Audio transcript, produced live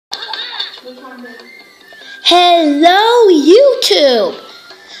Hello, YouTube!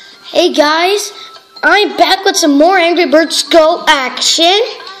 Hey guys, I'm back with some more Angry Birds Go action.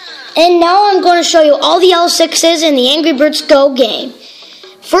 And now I'm going to show you all the L6's in the Angry Birds Go game.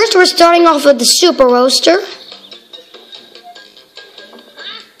 First, we're starting off with the Super Roaster.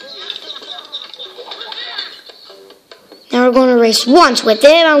 Now we're going to race once with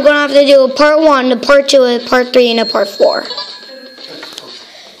it. I'm going to have to do a part 1, a part 2, a part 3, and a part 4.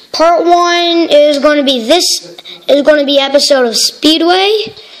 Part 1 is going to be episode of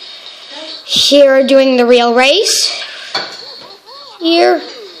Speedway. Here doing the real race. Here.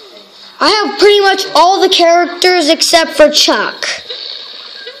 I have pretty much all the characters except for Chuck.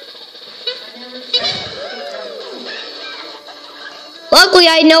 Luckily,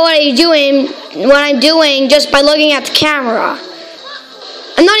 I know what I'm doing just by looking at the camera.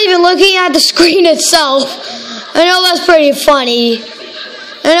 I'm not even looking at the screen itself. I know that's pretty funny.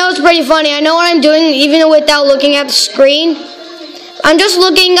 I know it's pretty funny. I know what I'm doing even without looking at the screen. I'm just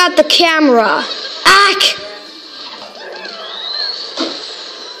looking at the camera.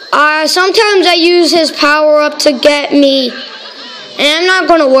 Sometimes I use his power-up to get me. And I'm not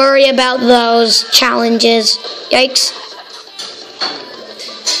going to worry about those challenges. Yikes.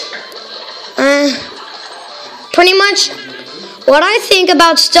 Pretty much, what I think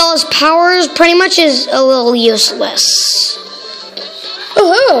about Stella's powers pretty much is a little useless.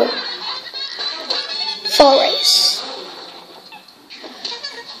 Woohoo! Fall race.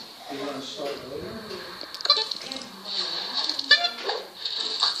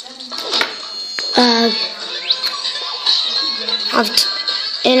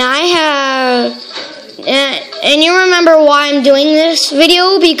 And you remember why I'm doing this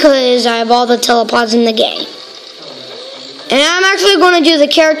video? Because I have all the telepods in the game. And I'm actually going to do the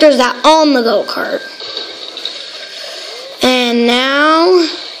characters that own the go-kart. And now,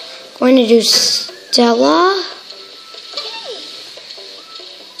 I'm going to do Stella.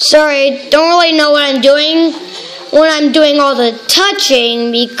 Sorry, don't really know what I'm doing when I'm doing all the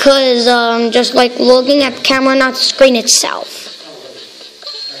touching because just like looking at the camera, not the screen itself.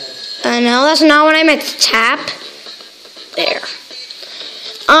 No, that's not what I meant to tap. There.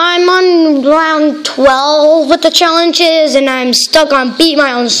 I'm on round 12 with the challenges, and I'm stuck on beat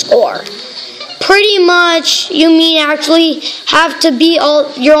my own score. Pretty much, you mean actually have to beat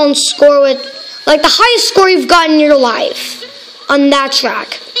your own score with, like, the highest score you've gotten in your life on that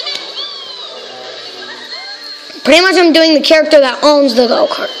track. Pretty much I'm doing the character that owns the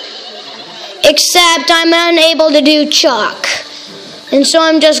go-kart. Except I'm unable to do Chuck. And so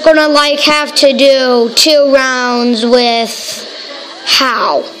I'm just going to, like, have to do 2 rounds with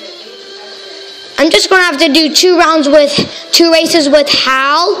Hal. I'm just going to have to do 2 races with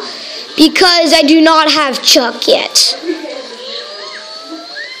Hal because I do not have Chuck yet.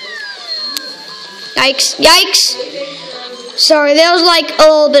 Yikes, yikes. Sorry, there was like a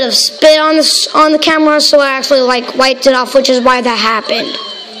little bit of spit on the camera, so I actually like wiped it off, which is why that happened.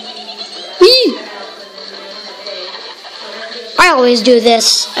 Whee! I always do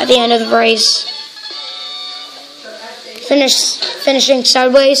this at the end of the race. Finishing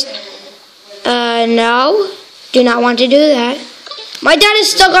sideways. No, do not want to do that. My dad is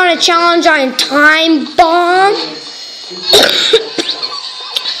stuck on a challenge on Time Bomb.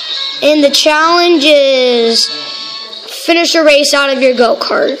 And the challenge is finish a race out of your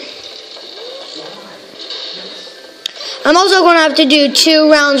go-kart. I'm also going to have to do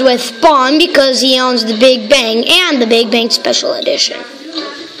 2 rounds with Spawn because he owns the Big Bang and the Big Bang Special Edition.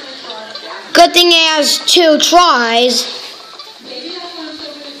 Good thing he has 2 tries.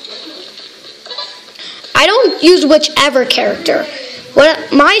 I don't use whichever character.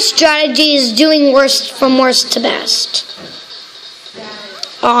 My strategy is doing from worst to best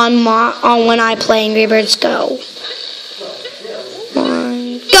on when I play Angry Birds Go.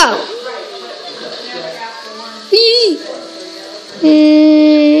 1, go!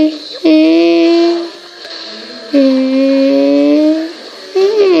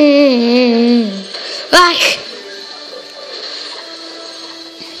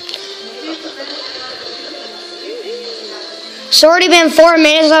 It's already been 4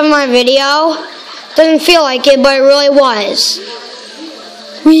 minutes of my video. Doesn't feel like it, but it really was.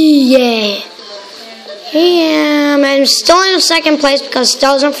 Yeah. I'm still in 2nd place because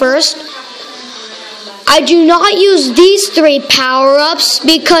Stella's in 1st. I do not use these 3 power-ups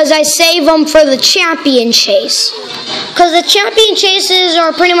because I save them for the champion chase. Because the champion chases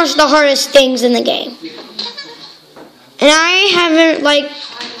are pretty much the hardest things in the game. And I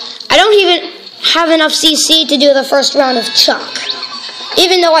don't even have enough CC to do the first round of Chuck.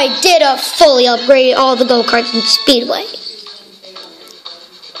 Even though I did fully upgrade all the go-karts in Speedway.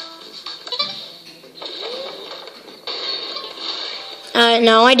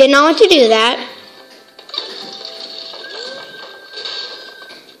 No, I did not want to do that.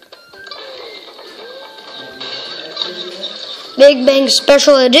 Big Bang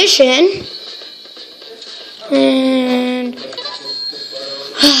Special Edition. And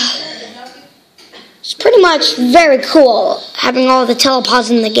it's pretty much very cool having all the telepods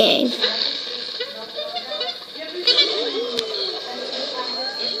in the game.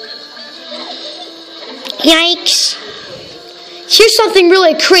 Yikes. Here's something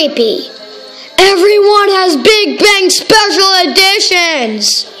really creepy. Everyone has Big Bang Special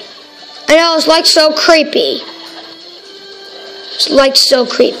Editions. I know, it's like so creepy. It's like so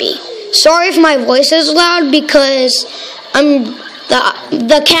creepy. Sorry if my voice is loud because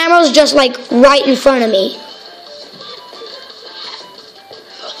the camera's just like right in front of me.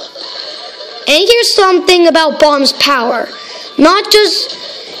 And here's something about Bomb's power.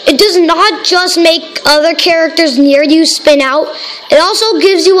 It does not just make other characters near you spin out, it also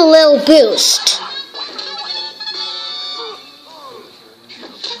gives you a little boost.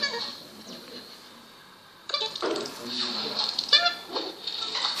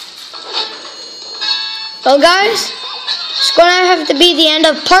 Well, guys, it's going to have to be the end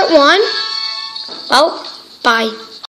of part 1. Well, bye.